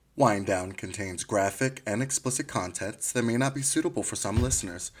Wind Down contains graphic and explicit contents that may not be suitable for some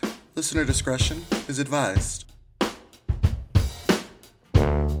listeners. Listener discretion is advised.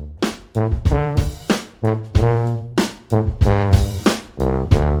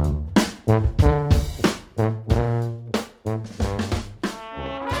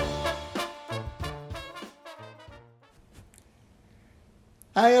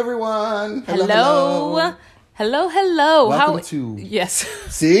 Hi, everyone. Hello. Hello. Welcome to... Yes.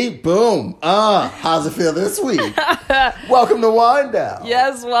 See? Boom. How's it feel this week? Welcome to Wind Down.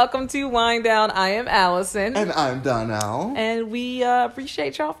 Yes, welcome to Wind Down. I am Allison. And I'm Donnell. And we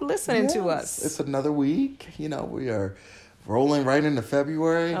appreciate y'all for listening to us. It's another week. You know, we are rolling right into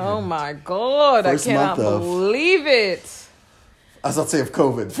February. Oh, my God. I First cannot month of- believe it. I was about to say of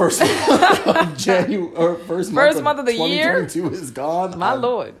COVID. First month of January, or first month of the year? 2022 is gone. My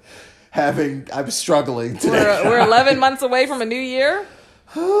Lord. I'm struggling today. We're 11 months away from a new year?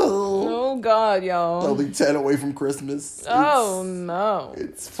 Oh, Oh, God, y'all. only 10 away from Christmas. Oh, no.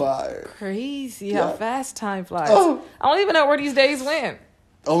 It's fire. Crazy how Yeah. fast time flies. Oh. I don't even know where these days went.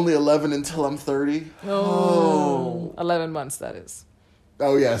 Only 11 until I'm 30. Oh. 11 months, that is.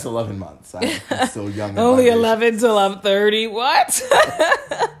 Oh, yeah, it's 11 months. I'm still young. and Only vivacious. 11 till I'm 30. What?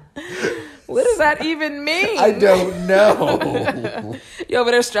 What does that even mean? I don't know. You over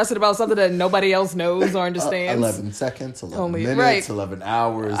there stressing about something that nobody else knows or understands? 11 seconds, 11 Only- minutes, right. 11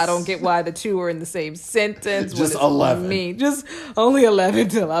 hours. I don't get why the two are in the same sentence. Just when it's 11. Me. Just only 11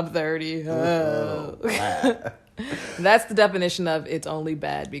 till I'm 30. Oh. Ah. That's the definition of it's only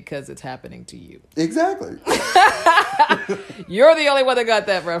bad because it's happening to you. Exactly. You're the only one that got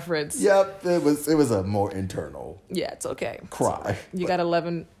that reference. Yep, it was a more internal Yeah, it's okay. cry. You got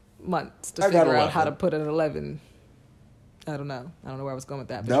 11 months to I got figure out how 11. to put an 11. I don't know where I was going with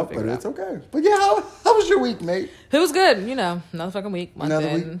that. Nope, you but figured it's it out. okay. But yeah, how was your week, mate? It was good. You know, another fucking week. Month Another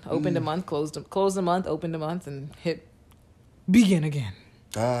in, week? opened a month, closed a month, opened a month, and hit begin again.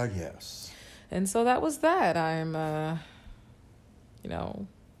 Yes. And so that was that. I'm,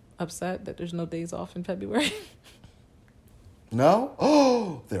 upset that there's no days off in February. No?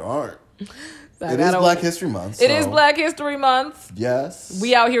 Oh, there aren't. So I It is gotta- Black History Month. It is Black History Month. Yes.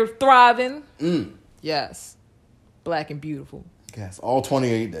 We out here thriving. Mm. Yes. Black and beautiful. Yes, all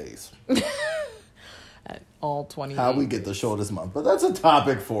 28 days. At all 20. How we get the show this month. But that's a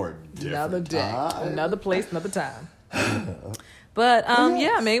topic for a different Another day. time. Another place, another time. But, Yes.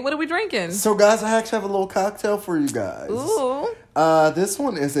 yeah, mate, what are we drinking? So, guys, I actually have a little cocktail for you guys. Ooh. This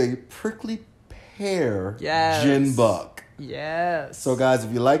one is a prickly pear Yes. gin buck. Yes. So, guys,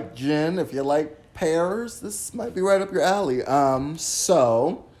 if you like gin, if you like pears, this might be right up your alley.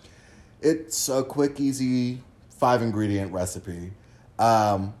 So it's a quick, easy 5-ingredient recipe.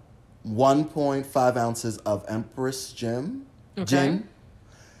 1.5 ounces of Empress gin. Okay. Gin.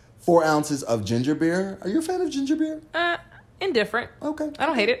 4 ounces of ginger beer. Are you a fan of ginger beer? Indifferent. Okay. I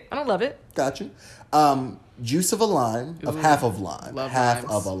don't hate it. I don't love it. Got you. Juice of a lime, half of lime. Love Half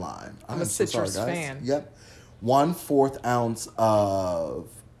limes. of a lime. I'm a citrus fan. Yep. 1/4 ounce of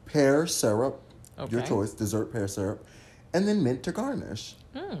pear syrup, your Okay. choice, dessert pear syrup, and then mint to garnish.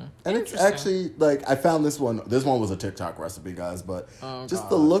 And it's interesting. actually like I found this one. This one was a TikTok recipe, guys, but Oh, just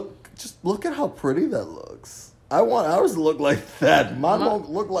God. the look. Just look at how pretty that looks. I want ours to look like that. Mine won't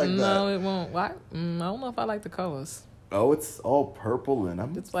look like No, that. it won't. Why? I don't know if I like the colors. Oh, it's all purple and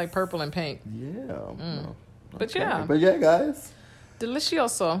I'm. It's like purple and pink. Yeah. no. But Okay. yeah, But yeah, guys.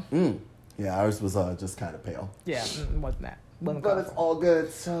 delicioso. Yeah, ours was just kind of pale. Yeah, wasn't that? Wasn't But it's colorful. all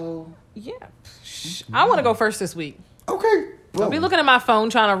good, so... Yeah. I want to go first this week. Okay. I'll be looking at my phone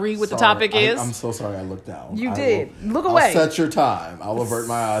trying to read what the topic is. I'm so sorry I looked down. You I did. Look I'll away. set your time. I'll avert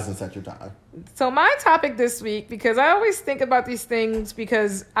my eyes and set your time. So my topic this week, because I always think about these things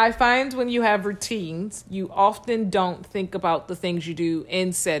because I find when you have routines, you often don't think about the things you do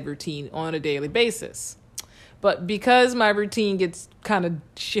in said routine on a daily basis. But because my routine gets kind of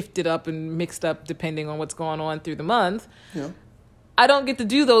shifted up and mixed up depending on what's going on through the month, Yeah. I don't get to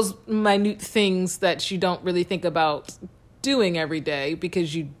do those minute things that you don't really think about doing every day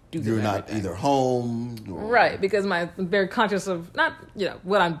because you do them You're every not day. either home or... Right, because I'm very conscious of not,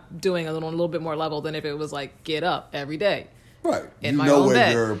 what I'm doing a little bit more level than if it was like get up every day. Right. In you my know own where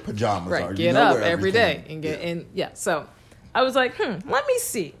bed. your pajamas Right, are. You get know up where every day everything- and get yeah. in. Yeah, so I was like, let me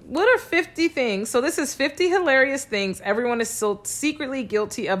see. What are 50 things? So this is 50 hilarious things everyone is still secretly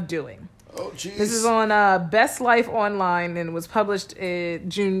guilty of doing. Oh, jeez. This is on Best Life Online and was published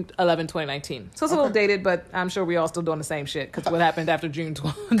June 11, 2019. So it's a little dated, but I'm sure we all still doing the same shit because what happened after June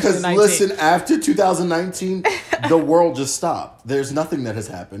 12, Because 2019. listen, after 2019, the world just stopped. There's nothing that has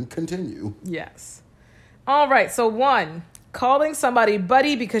happened. Continue. Yes. All right, so 1, Calling somebody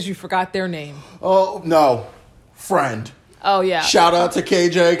buddy because you forgot their name. Oh, no. Friend. Oh, yeah. Shout out to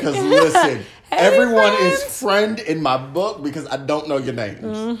KJ, because listen, everyone friends. is friend in my book because I don't know your names.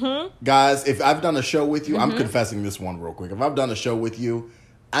 Mm-hmm. Guys, if I've done a show with you, I'm confessing this one real quick. If I've done a show with you,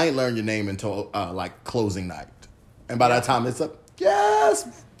 I ain't learned your name until like closing night. And by that time, it's like,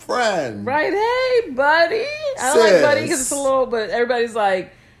 yes, friend. Right, hey, buddy. I don't like buddy because it's a little, but everybody's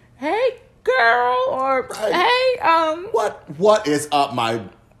like, hey, girl, or Right. hey, What is up, my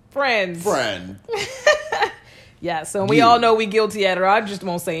friends. friend? Yeah, so we You. all know we guilty at her. I just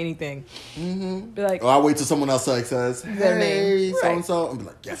won't say anything. Mm-hmm. Be like, Or I wait till someone else like says, Their name. hey, Right. so-and-so. And be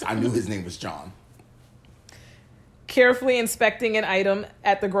like, yes, I knew his name was John. carefully inspecting an item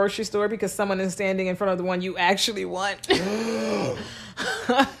at the grocery store because someone is standing in front of the one you actually want.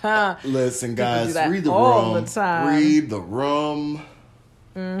 Listen, guys, do that read the all room. the time. Read the room.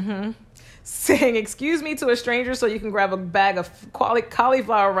 Saying excuse me to a stranger so you can grab a bag of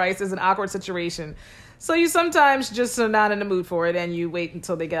cauliflower rice is an awkward situation. So you sometimes just are not in the mood for it and you wait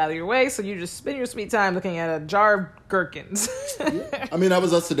until they get out of your way. So you just spend your sweet time looking at a jar of gherkins. I mean, that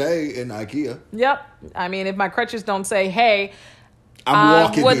was us today in IKEA. Yep. I mean, if my crutches don't say, hey, I'm I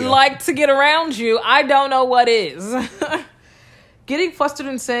walking would here. like to get around you, I don't know what is. Getting flustered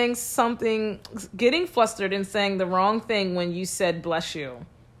and saying the wrong thing when you said bless you.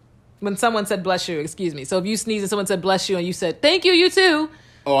 When someone said bless you, excuse me. So if you sneeze and someone said bless you and you said thank you, you too.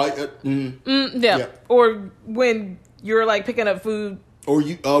 Oh, Yeah. Yeah. Or when you're like picking up food. or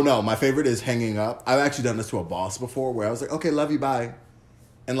you. Oh no, my favorite is hanging up. I've actually done this to a boss before, where I was like, "Okay, love you, bye,"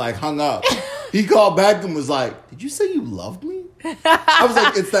 and like hung up. He called back and was like, "Did you say you loved me?" I was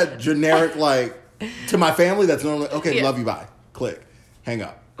like, "It's that generic like to my family. That's normally okay. Yeah. Love you, bye." Click, hang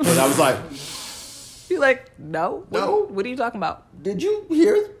up. But I was like, You're like, no. No. What are you talking about? "Did you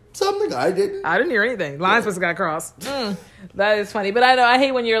hear something? I didn't." I didn't hear anything. Lines must have got crossed. That is funny. But I know I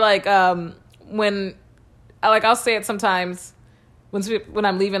hate when you're like, I'll say it sometimes when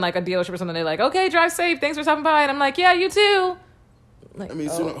I'm leaving like a dealership or something. They're like, okay, drive safe. Thanks for stopping by. And I'm like, yeah, you too. Like, I mean,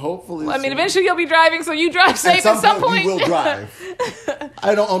 sooner, hopefully. well, I mean, soon. eventually you'll be driving, so you drive safe at some point. You will drive.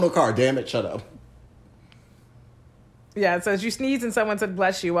 I don't own a car. Damn it! Shut up. Yeah, it says you sneezed and someone said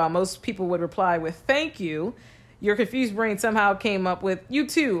bless you, while most people would reply with thank you. Your confused brain somehow came up with you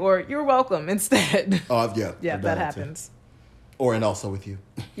too or you're welcome instead. Oh yeah. Yeah, I've that done it, too. happens. Or and also with you.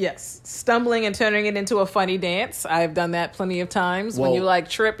 Yes. Stumbling and turning it into a funny dance. I've done that plenty of times. When Well, you like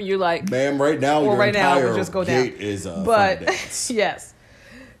trip and you like, Ma'am, right now, well, your right now entire we'll just go down. gate is a But fun dance. yes.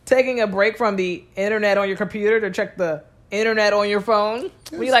 Taking a break from the internet on your computer to check the internet on your phone.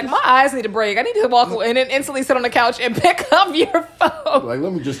 When you're like, my eyes need a break. I need to walk away and then instantly sit on the couch and pick up your phone. Like,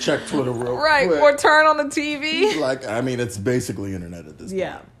 let me just check Twitter real Right. quick. Or turn on the TV. Like, I mean, it's basically internet at this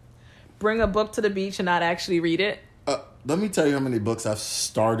Yeah. point. Bring a book to the beach and not actually read it. Let me tell you how many books I've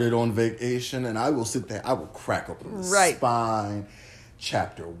started on vacation, and I will sit there, I will crack open the Right. spine,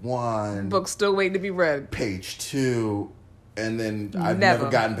 chapter 1, Book still waiting to be read. page 2, and then I've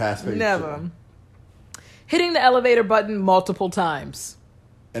never gotten past page 2. Hitting the elevator button multiple times.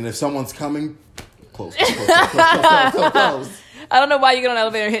 And if someone's coming, close. I don't know why you get on an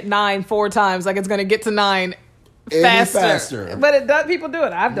elevator and hit 9 4 times like it's going to get to 9 Any faster. faster. But it does. People do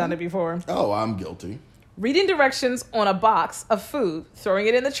it. I've done it before. Oh, I'm guilty. Reading directions on a box of food, throwing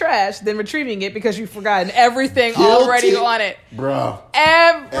it in the trash, then retrieving it because you've forgotten everything already Guilty. on it. Bruh.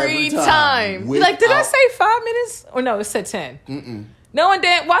 Every Every time. time. You're like, did I Without- say 5 minutes? Or no, it said 10. No one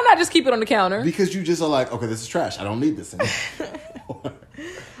did. Why not just keep it on the counter? Because you just are like, okay, this is trash. I don't need this anymore.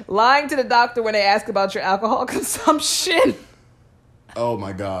 Lying to the doctor when they ask about your alcohol consumption. Oh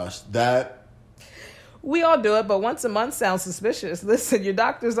my gosh. That, We all do it, but once a month sounds suspicious. Listen, your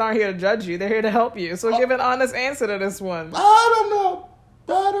doctors aren't here to judge you. They're here to help you. So give an honest answer to this one. I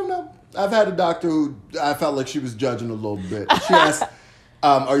don't know. I've had a doctor who I felt like she was judging a little bit. She asked,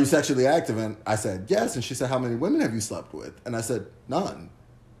 are you sexually active? And I said, yes. And she said, how many women have you slept with? And I said, none.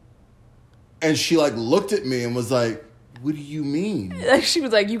 And she like looked at me and was like, what do you mean? She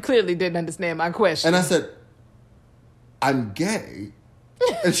was like, you clearly didn't understand my question. And I said, I'm gay.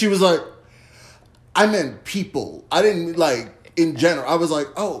 And she was like, I meant people. I didn't like in general. I was like,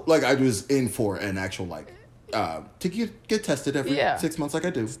 oh, like I was in for an actual like to get tested every 6 months like I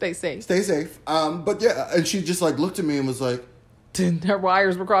do. Stay safe. Stay safe. But yeah, and she just like looked at me and was like, Her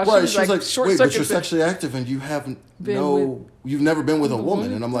wires were crossed. right. She was like, short wait, but you're circuited. sexually active and you haven't Been you've never been with a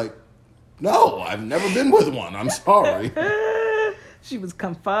woman. And I'm like, no, I've never been with one. I'm sorry. She was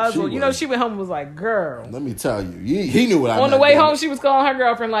confuzzled. She You know, was. she went home and was like, girl. Let me tell you, he knew what I On meant. the way damn home, it. she was calling her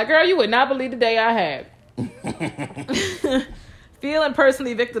girlfriend like, girl, you would not believe the day I had. Feeling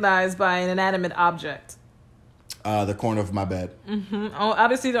personally victimized by an inanimate object. The corner of my bed.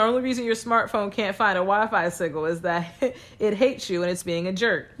 Obviously, the only reason your smartphone can't find a Wi-Fi signal is that it hates you and it's being a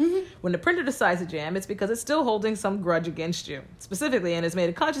jerk. When the printer decides to jam, it's because it's still holding some grudge against you, specifically, and has made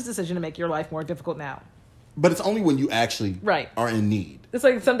a conscious decision to make your life more difficult now. But it's only when you actually are in need. It's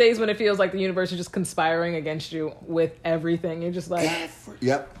like some days when it feels like the universe is just conspiring against you with everything. You're just like,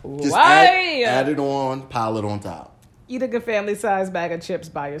 yep. Just why? Add it on, pile it on top. Eat a good family-sized bag of chips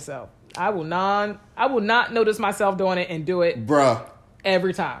by yourself. I will not notice myself doing it and do it, bruh,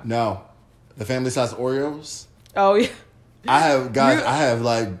 every time. No, the family-sized Oreos. Oh yeah. I have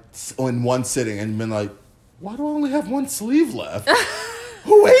like in one sitting and been like, why do I only have one sleeve left?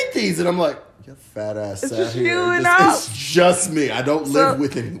 Who ate these? And I'm like, you fat ass. It's sat just here. you and It's just me. I don't live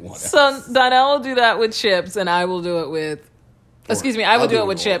with anyone else. So Donnell will do that with chips, and I will do it with. Excuse me, I will do it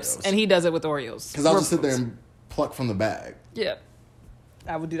with chips, Oreos. And he does it with Oreos. Because I'll just sit there and pluck from the bag. Yeah.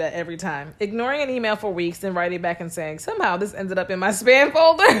 I would do that every time. Ignoring an email for weeks, then writing back and saying, somehow this ended up in my spam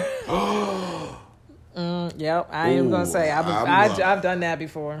folder. Yep, I am going to say, I've done that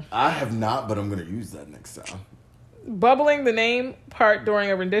before. I have not, but I'm going to use that next time. Bubbling the name part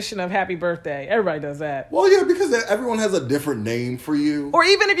during a rendition of Happy Birthday. Everybody does that. Well, yeah, because everyone has a different name for you. Or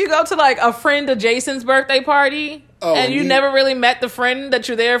even if you go to like a friend of Jason's birthday party, and you never really met the friend that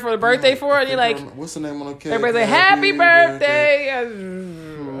you're there for the birthday for, and you're like, what's the name on the cake? Everybody's like, Happy birthday.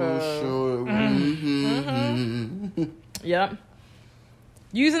 Yep.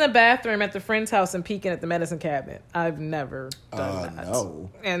 Using the bathroom at the friend's house and peeking at the medicine cabinet. I've never done that. No.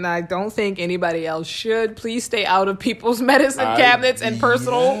 And I don't think anybody else should. Please stay out of people's medicine cabinets and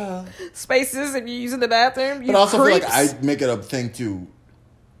personal spaces if you're using the bathroom. But I also feel like I make it a thing too.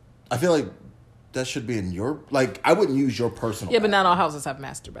 I feel like that should be in your, like, I wouldn't use your personal but not all houses have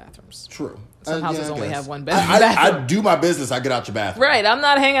master bathrooms. True. Some houses only have one bathroom. I do my business. I get out your bathroom. Right. I'm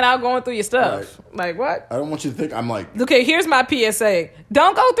not hanging out going through your stuff. Right. Like, what? I don't want you to think I'm like... Okay, here's my PSA.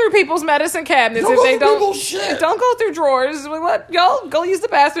 Don't go through people's medicine cabinets if they don't... Shit. Don't go through drawers. What? Go use the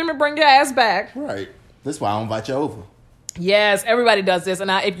bathroom and bring your ass back. Right. That's why I don't invite you over. Yes, everybody does this.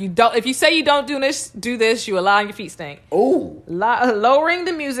 And if you say you don't do this, you allow your feet stink. Oh. Lowering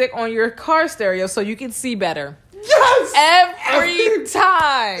the music on your car stereo so you can see better. Yes! Every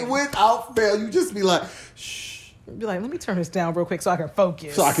time. Without fail, you just be like, shh. Be like, let me turn this down real quick so I can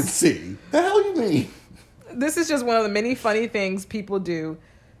focus. So I can see. The hell you mean? This is just one of the many funny things people do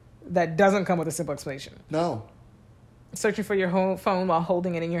that doesn't come with a simple explanation. No. Searching for your home phone while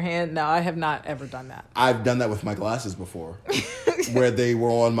holding it in your hand. No, I have not ever done that. I've done that with my glasses before. Where they were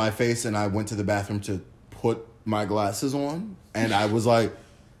on my face and I went to the bathroom to put my glasses on. And I was like,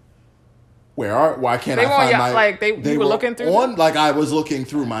 why can't I find my... Like, they were looking through on, like I was looking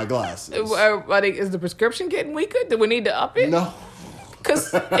through my glasses. Is the prescription getting weaker? Do we need to up it? No.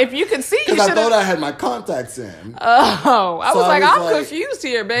 Because if you could see, you because I thought I had my contacts in. Oh, I was like, I'm confused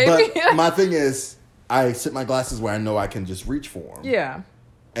here, baby. But my thing is, I sit my glasses where I know I can just reach for them. Yeah.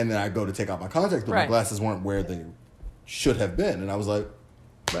 And then I go to take out my contacts, but my glasses weren't where they should have been. And I was like,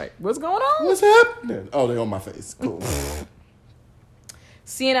 right, what's going on? What's happening? Oh, they're on my face. Cool.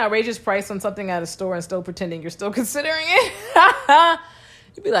 Seeing outrageous price on something at a store and still pretending you're still considering it.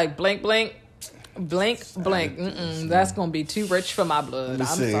 You'd be like, blink, blink. Blink, blink. That's going to be too rich for my blood. I'm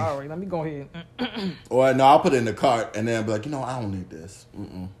sorry. Let me go ahead. Or no, I'll put it in the cart and then I'll be like, I don't need this.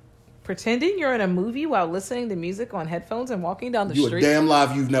 Pretending you're in a movie while listening to music on headphones and walking down the street. You a damn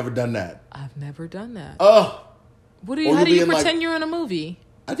live you've never done that. I've never done that. Oh. How do you pretend you're in a movie?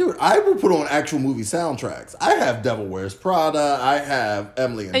 I do it. I will put on actual movie soundtracks. I have Devil Wears Prada. I have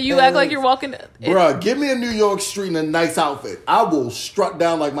Emily and you act like you're walking... Bruh, give me a New York street in a nice outfit. I will strut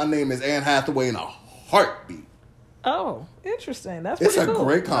down like my name is Anne Hathaway in a heartbeat. Oh, interesting. That's pretty cool. It's a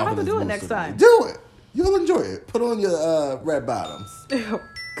great confidence. I'll have to do it next time. Do it. You'll enjoy it. Put on your red bottoms. Oh,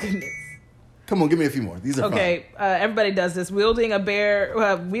 goodness. Come on, give me a few more. These are fun. Everybody does this. Wielding a bear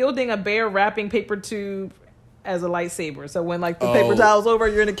wrapping paper tube as a lightsaber. So when like the paper towel's over,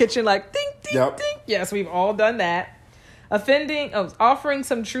 you're in the kitchen like ding, ding, ding. Yes, we've all done that. Offering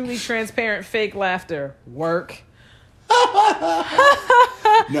some truly transparent fake laughter. Work.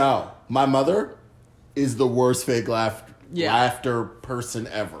 No, my mother is the worst fake laughter person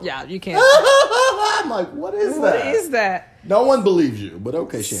ever. Yeah, you can't. I'm like, what is that? What is that? No one believes you, but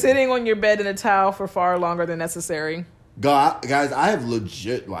okay, Shannon. Sitting on your bed in a towel for far longer than necessary. God, guys, I have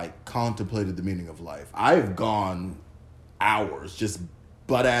legit contemplated the meaning of life. I've gone hours just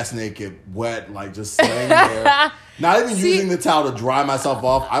butt ass naked, wet, just laying there, not even using the towel to dry myself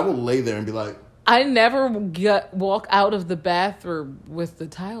off. I will lay there and be like, I never walk out of the bathroom with the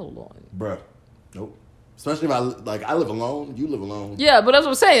towel on. Bruh, nope. Especially if I live alone. You live alone. Yeah, but that's what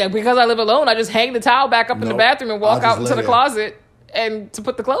I'm saying. Because I live alone, I just hang the towel back up in the Nope. bathroom and walk I'll just out into lay the there. closet and to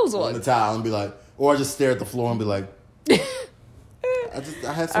put the clothes On on. the towel and be like, or I just stare at the floor and be like, I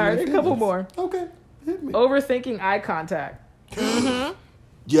had so All right, many a couple feelings. more. Okay, hit me. Overthinking eye contact.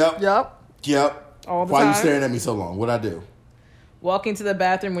 Yep. Yep. All the Why time. are you staring at me so long? What'd I do? Walking to the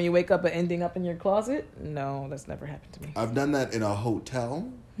bathroom when you wake up and ending up in your closet? No, that's never happened to me. I've done that in a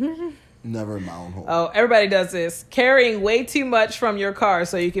hotel. Never in my own home. Oh, everybody does this. Carrying way too much from your car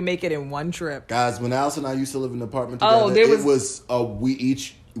so you can make it in one trip. Guys, when Alice and I used to live in an apartment together, Oh, there it was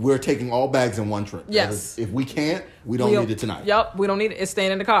we're taking all bags in one trip. Yes. If we can't, we don't need it tonight. Yep, we don't need it. It's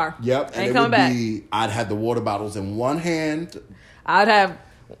staying in the car. Yep. Ain't coming back. I'd have the water bottles in one hand, I'd have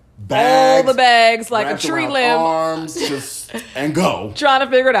bags, all the bags like a wrapped tree around limb. arms, and go. Trying to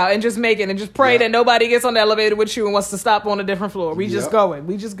figure it out and just make it and just pray Yeah. that nobody gets on the elevator with you and wants to stop on a different floor. We just Yep. going.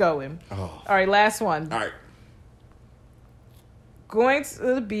 We just going. Oh. All right, last one. All right. Going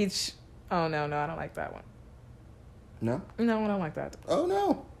to the beach. Oh, no, I don't like that one. No? No, I don't like that. Oh,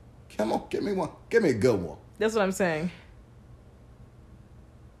 no. Come on, give me one. Give me a good one. That's what I'm saying.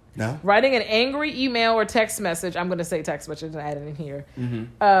 No? Writing an angry email or text message. I'm going to say text message and add it in here.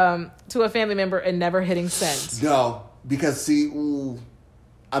 Mm-hmm. To a family member and never hitting send. No, because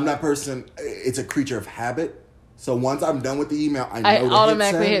I'm that person. It's a creature of habit. So once I'm done with the email, I know I to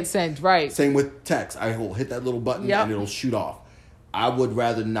automatically hit hit send. Right. Same with text. I will hit that little button Yep. and it'll shoot off. I would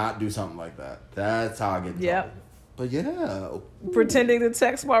rather not do something like that. That's how I get in Yep. trouble. But yeah. Pretending to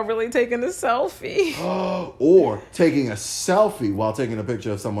text while really taking a selfie. Or taking a selfie while taking a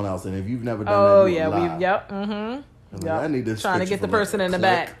picture of someone else. And if you've never done that, Oh, do it yeah. live. Yep. Mm-hmm. I'm like, Yep. I need this Trying to picture get the for, like, person a in the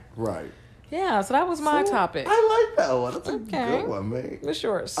click. back. Right. Yeah, so that was my topic. I like that one. That's a Okay. good one, man. What's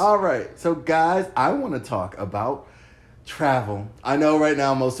yours? All right. So, guys, I want to talk about travel. I know right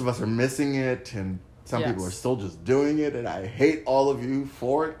now most of us are missing it, and some people Yes. are still just doing it, and I hate all of you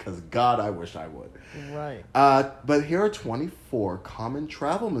for it because, God, I wish I would. Right. But here are 24 common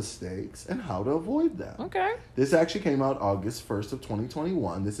travel mistakes and how to avoid them. Okay. This actually came out August 1st of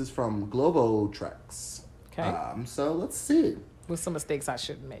 2021. This is from Globotrex. Okay. So let's see. With some mistakes I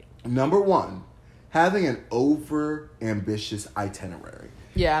shouldn't make. Number 1, having an over-ambitious itinerary.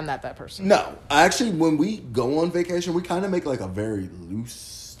 Yeah, I'm not that person. No, actually, when we go on vacation, we kind of make like a very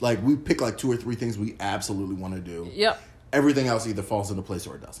loose, like we pick like 2 or 3 things we absolutely want to do. Yep. Everything else either falls into place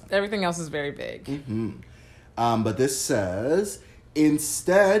or it doesn't. Everything else is very big. But this says,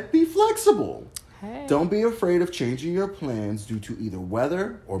 instead, be flexible. Hey. Don't be afraid of changing your plans due to either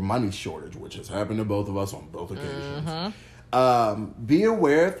weather or money shortage, which has happened to both of us on both occasions. Be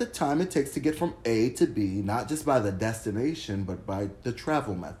aware of the time it takes to get from A to B, not just by the destination, but by the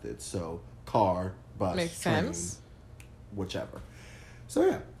travel method. So, car, bus, Makes train, sense. whichever. So,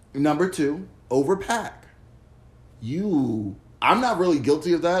 yeah. Number 2, overpack. I'm not really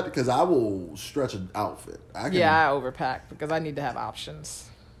guilty of that because I will stretch an outfit. I overpack because I need to have options.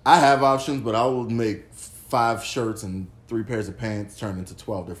 I have options, but I will make 5 shirts and 3 pairs of pants turn into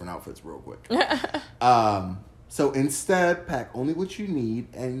 12 different outfits real quick. So instead, pack only what you need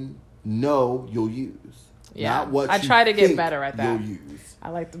and know you'll use. Yeah, Not what I you try to get think better at that. You'll use.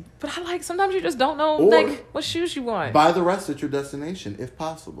 But sometimes you just don't know Or what shoes you want. Buy the rest at your destination if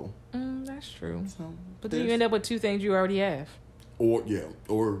possible. That's true. So But then you end up with 2 things you already have. or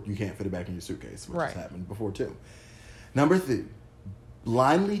you can't fit it back in your suitcase, which has Right. happened before too. Number 3,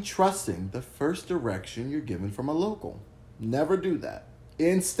 blindly trusting the first direction you're given from a local. Never do that.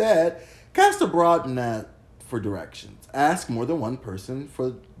 Instead, cast a broad net for directions. Ask more than one person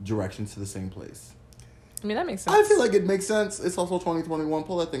for directions to the same place. I mean, that makes sense. I feel like it makes sense. It's also 2021.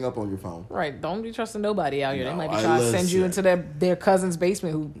 Pull that thing up on your phone. Right. Don't be trusting nobody out here. No, They might be trying to send you into listen. their cousin's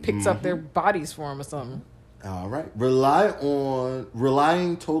basement who picks up their bodies for them or something. All right.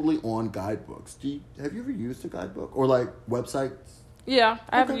 Relying totally on guidebooks. Have you ever used a guidebook or like websites? Yeah.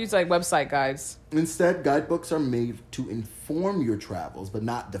 I haven't Okay. used like website guides. Instead, guidebooks are made to inform your travels, but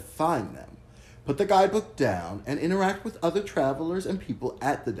not define them. Put the guidebook down and interact with other travelers and people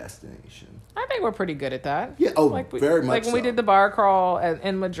at the destination. I think we're pretty good at that. Yeah, very much Like when we so. did the bar crawl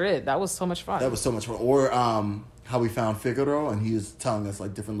in Madrid. That was so much fun. That was so much fun. Or how we found Figaro, and he was telling us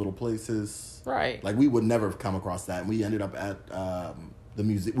like different little places. right. Like we would never have come across that. And we ended up at the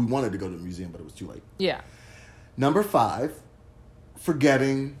museum. We wanted to go to the museum, but it was too late. Yeah. Number 5,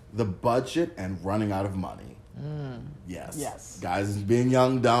 forgetting the budget and running out of money. Yes. Yes. Guys, being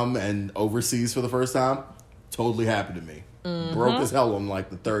young, dumb, and overseas for the first time, totally happened to me. Broke as hell on like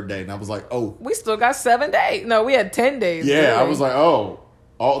the 3rd day, and I was like, oh. We still got 7 days. No, we had 10 days. Yeah, I really. was like, oh.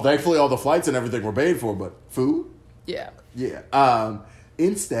 Thankfully, all the flights and everything were paid for, but food? Yeah. Yeah.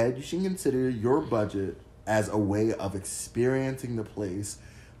 Instead, you should consider your budget as a way of experiencing the place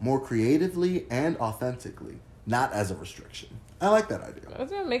more creatively and authentically, not as a restriction. I like that idea.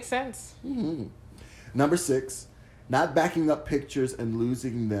 That makes sense. Mm-hmm. Number 6, not backing up pictures and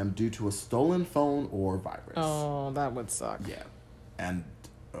losing them due to a stolen phone or virus. Oh, that would suck. Yeah. And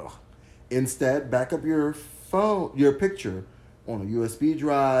instead, back up your picture on a USB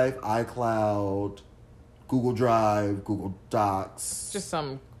drive, iCloud, Google Drive, Google Docs.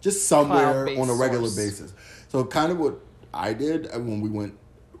 Just somewhere on a regular source. basis. So kind of what I did when we went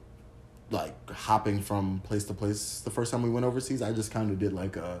like hopping from place to place the first time we went overseas, I just kind of did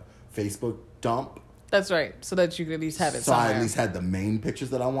like a Facebook dump. That's right. So that you could at least have it So somewhere. I at least had the main pictures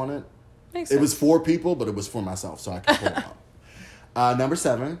that I wanted. Makes sense. It was for people, but it was for myself, so I could pull them up. Number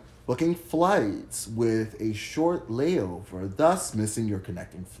 7, booking flights with a short layover, thus missing your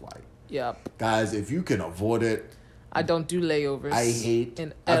connecting flight. Yep. Guys, if you can avoid it, I don't do layovers. I hate...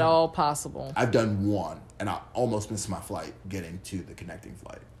 at all possible. I've done one, and I almost missed my flight getting to the connecting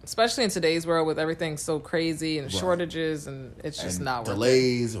flight. Especially in today's world with everything so crazy and Right. shortages, and it's just And not worth it.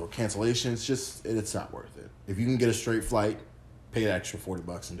 delays or cancellations, it's not worth it. If you can get a straight flight, pay the extra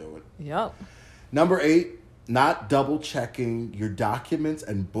 $40 and do it. Yep. Number 8, not double checking your documents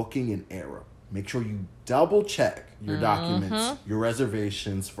and booking in error. Make sure you double check your documents, your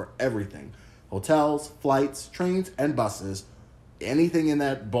reservations for everything. Hotels, flights, trains, and buses. Anything in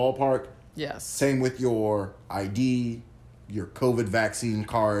that ballpark. Yes. Same with your ID, your COVID vaccine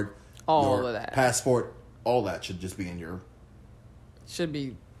card, All your of that. passport. All that should just be in your Should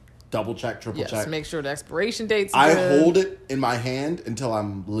be, double check, triple check. make sure the expiration date's I good. hold it in my hand until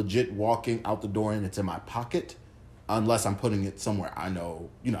I'm legit walking out the door and it's in my pocket, unless I'm putting it somewhere I know,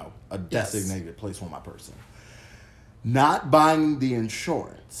 a Yes. designated place on my person. Not buying the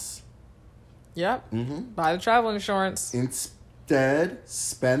insurance. Yep. Mm-hmm. Buy the travel insurance. Instead,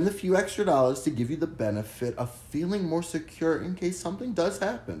 spend the few extra dollars to give you the benefit of feeling more secure in case something does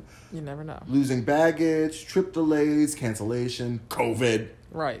happen. You never know. Losing baggage, trip delays, cancellation, COVID,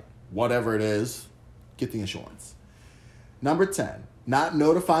 Right. whatever it is, get the insurance. Number 10, not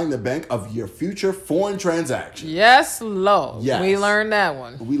notifying the bank of your future foreign transaction. Yes, Lord. Yes. We learned that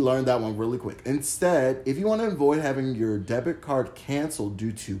one. We learned that one really quick. Instead, if you want to avoid having your debit card canceled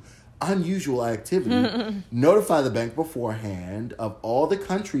due to unusual activity, notify the bank beforehand of all the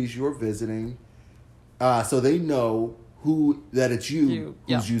countries you're visiting so they know that it's you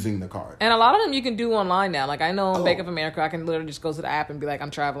who's using the card. And a lot of them you can do online now. Like I know in Oh. Bank of America, I can literally just go to the app and be like,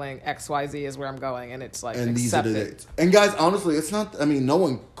 I'm traveling, XYZ is where I'm going. And it's like, And these are the dates. And guys, honestly, it's not, no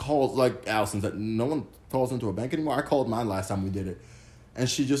one calls, like Allison said, no one calls into a bank anymore. I called mine last time we did it. And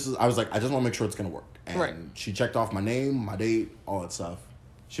I was like, I just want to make sure it's going to work. And Right. she checked off my name, my date, all that stuff.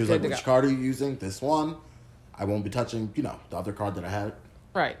 She was Good like, to which go. card are you using? This one. I won't be touching, the other card that I had.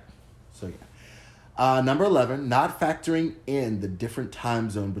 Right. So, yeah. Number 11, not factoring in the different time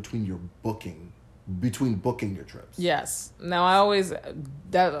zone between booking your trips. Yes. Now I always,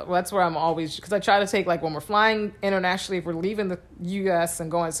 that's where I'm always, because I try to take, like when we're flying internationally, if we're leaving the U.S. and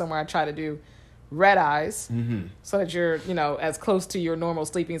going somewhere, I try to do red eyes so that you're, as close to your normal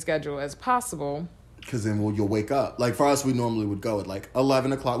sleeping schedule as possible. Because then you'll wake up. Like for us, we normally would go at like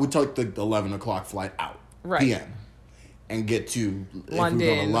 11 o'clock. We took the 11 o'clock flight out. Right. PM. And get to, if we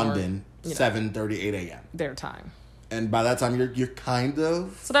go to London, 7:30, 8 a.m. Their time. And by that time, you're kind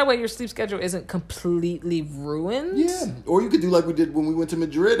of... So that way your sleep schedule isn't completely ruined. Yeah. Or you could do like we did when we went to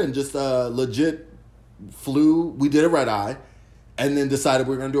Madrid and just legit flew. We did a red eye. And then decided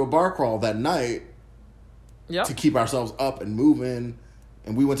we were going to do a bar crawl that night Yep. to keep ourselves up and moving.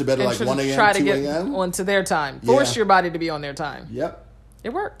 And we went to bed at And like should 1 a.m., try to 2 get a.m. onto their time. Force Yeah. your body to be on their time. Yep. It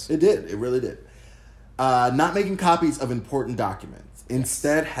worked. It did. It really did. Not making copies of important documents.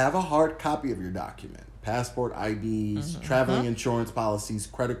 Instead, have a hard copy of your document. Passport, IDs, traveling insurance policies,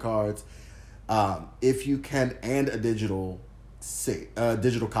 credit cards, if you can, and a digital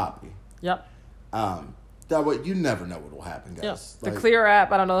copy. Yep. That way, you never know what will happen, Yeah. guys. The Clear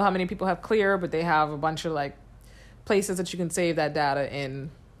app, I don't know how many people have Clear, but they have a bunch of like places that you can save that data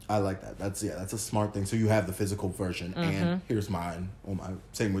in. I like that. That's a smart thing. So you have the physical version, and here's mine.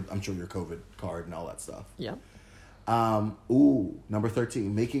 Same with, I'm sure, your COVID card and all that stuff. Yep. Number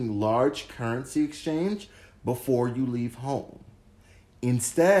 13, making large currency exchange before you leave home.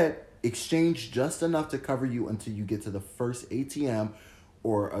 Instead, exchange just enough to cover you until you get to the first ATM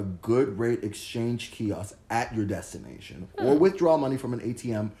or a good rate exchange kiosk at your destination, or withdraw money from an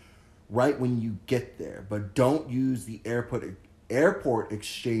ATM right when you get there. But don't use the airport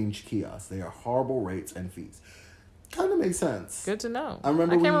exchange kiosks. They are horrible rates and fees. Kind of makes sense. Good to know. I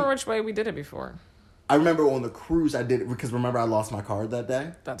remember can't remember which way we did it before. I remember on the cruise I did it because remember I lost my card that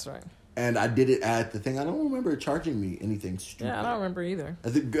day. That's right. And I did it at the thing. I don't remember it charging me anything stupid. Yeah, I don't remember either. I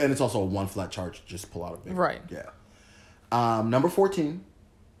think, and it's also a one flat charge. Just pull out a big Right. Yeah. Number 14,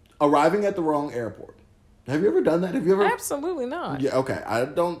 arriving at the wrong airport. Have you ever done that? Have you ever? Absolutely not. Yeah, okay. I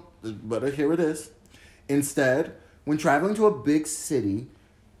don't, but here it is. Instead, when traveling to a big city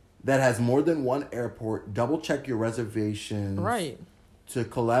that has more than one airport, double check your reservations. Right. To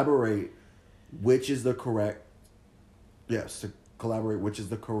collaborate which is the correct. Yes, to collaborate which is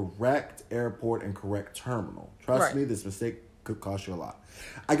the correct airport and correct terminal. Trust me, this mistake could cost you a lot.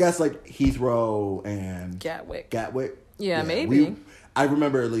 I guess like Heathrow and Gatwick. Yeah, maybe. I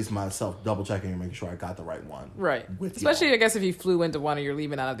remember at least myself double checking and making sure I got the right one. Right. With Especially, y'all. I guess, if you flew into one or you're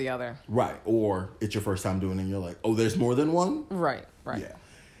leaving out of the other. Right. Or it's your first time doing it and you're like, oh, there's more than one? Right.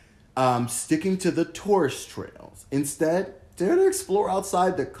 Yeah. Sticking to the tourist trails. Instead, dare to explore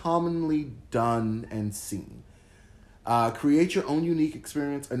outside the commonly done and seen. Create your own unique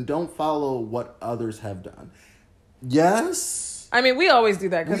experience and don't follow what others have done. Yes. I mean, we always do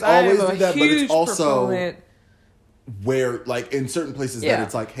that because We I am always a do that, but huge it's also- proponent. Where, like, in certain places Yeah. that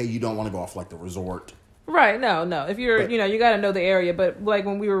it's like, hey, you don't want to go off, like, the resort. Right, no. If you're, But- you got to know the area. But, like,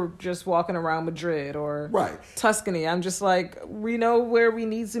 when we were just walking around Madrid or Right. Tuscany, I'm just like, we know where we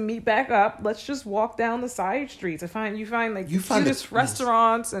need to meet back up. Let's just walk down the side streets. You find, like, You find cutest it-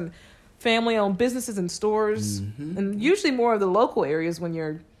 restaurants and family-owned businesses and stores. Mm-hmm. And usually more of the local areas when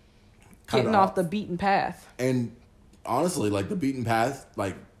you're getting Kinda off the beaten path. And honestly, like, the beaten path,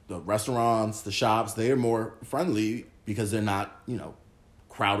 like, the restaurants, the shops, they are more friendly because they're not,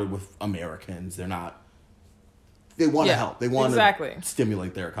 crowded with Americans. They're not... They want to Yeah, help. They want exactly. to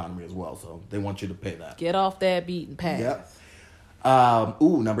stimulate their economy as well, so they want you to pay that. Get off that beaten path. Yep.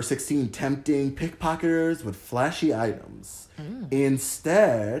 Number 16, tempting pickpocketers with flashy items.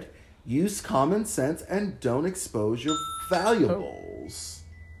 Instead, use common sense and don't expose your valuables.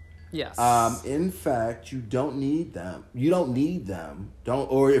 Yes. In fact, you don't need them. You don't need them.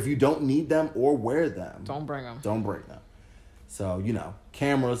 Or if you don't need them or wear them, Don't bring them. don't bring them. So,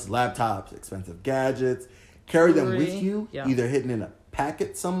 cameras, laptops, expensive gadgets, carry them with you, Yeah. either hidden in a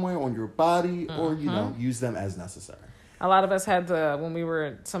packet somewhere on your body or, use them as necessary. A lot of us had when we were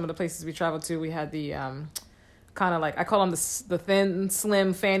at some of the places we traveled to, we had the kind of like, I call them the thin,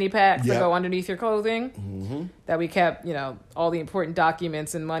 slim fanny packs that Yep. go underneath your clothing that we kept, all the important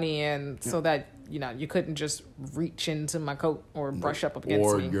documents and money in so that, you couldn't just reach into my coat or brush up against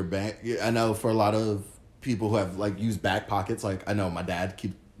Or me. your back. I know for a lot of people who have like used back pockets, like I know my dad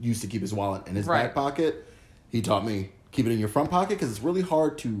used to keep his wallet in his Right. back pocket. He taught me keep it in your front pocket because it's really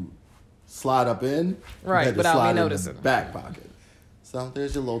hard to slide up in Right, compared to without me slide in the noticing. back pocket. So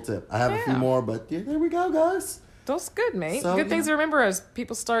there's your little tip. I have a few Yeah. more, but yeah, there we go, guys. That's good, mate. So, Good things to yeah. remember as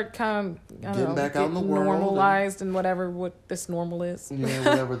people start kind of Getting back out in the world normalized and whatever what this normal is. Yeah,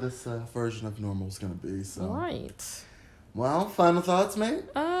 whatever this version of normal is going to be. So, Right. well, final thoughts, mate.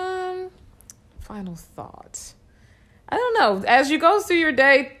 Final thought. I don't know. As you go through your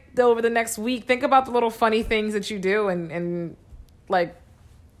day over the next week, think about the little funny things that you do and like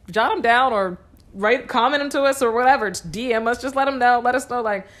jot them down or comment them to us or whatever. Just DM us. Just let us know.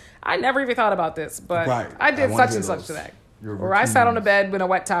 Like, I never even thought about this, but Right. I did I wanna such hear and such those. today. Your Or I sat on a routines. bed with a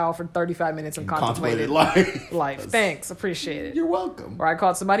wet towel for 35 minutes and contemplated life. life. Thanks. Appreciate it. You're welcome. Or I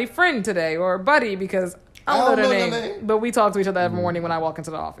called somebody friend today or buddy because I I don't don't know know their their name. name. But we talk to each other every morning when I walk into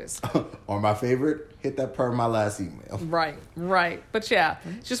the office. Or my favorite, hit that per my last email. Right. But yeah,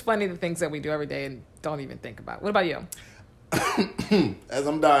 it's just funny the things that we do every day and don't even think about. What about you? As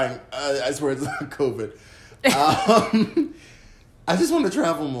I'm dying, I swear it's COVID. I just want to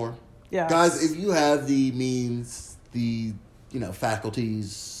travel more. Yes. Guys, if you have the means, the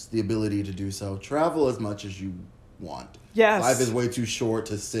faculties, the ability to do so, travel as much as you want. Yes. Life is way too short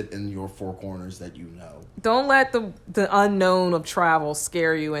to sit in your four corners that you know. Don't let the unknown of travel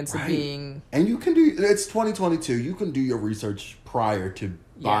scare you into Right. being... And you can do, it's 2022, you can do your research prior to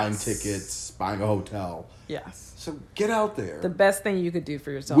buying Yes. tickets, buying a hotel. Yes. So get out there. The best thing you could do for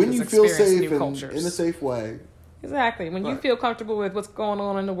yourself When is you feel experience safe new and cultures. in a safe way. Exactly. When you Right. feel comfortable with what's going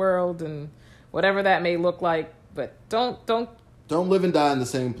on in the world and whatever that may look like, but don't Don't live and die in the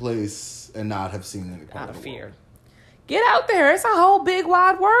same place and not have seen any part out of the fear. world. Get out there. It's a whole big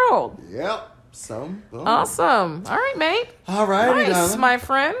wide world. Yep. So, boom. Awesome. All right, mate. All righty, Nice, darling. my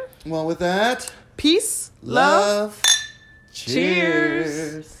friend. Well, with that, Peace, love.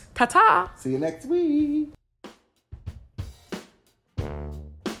 cheers. Ta-ta. See you next week.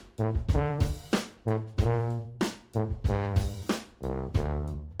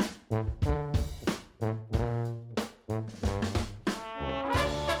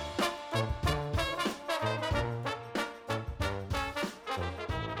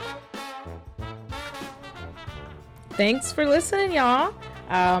 Thanks for listening, y'all.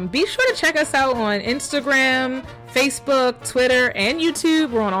 Be sure to check us out on Instagram, Facebook, Twitter, and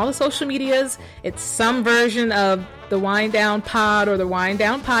YouTube. We're on all the social medias. It's some version of the Wind Down Pod or the Wind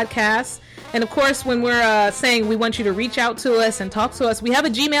Down Podcast. And of course, when we're saying we want you to reach out to us and talk to us, we have a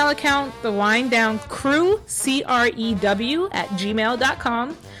Gmail account, the Wind Down Crew, CREW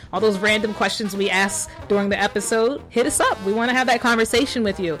 @gmail.com. All those random questions we ask during the episode, hit us up. We want to have that conversation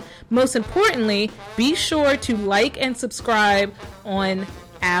with you. Most importantly, be sure to like and subscribe on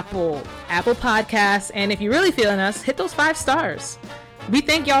Apple Podcasts. And if you're really feeling us, hit those 5 stars. We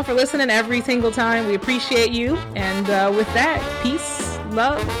thank y'all for listening every single time. We appreciate you. And with that, peace,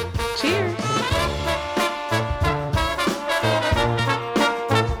 love, cheers.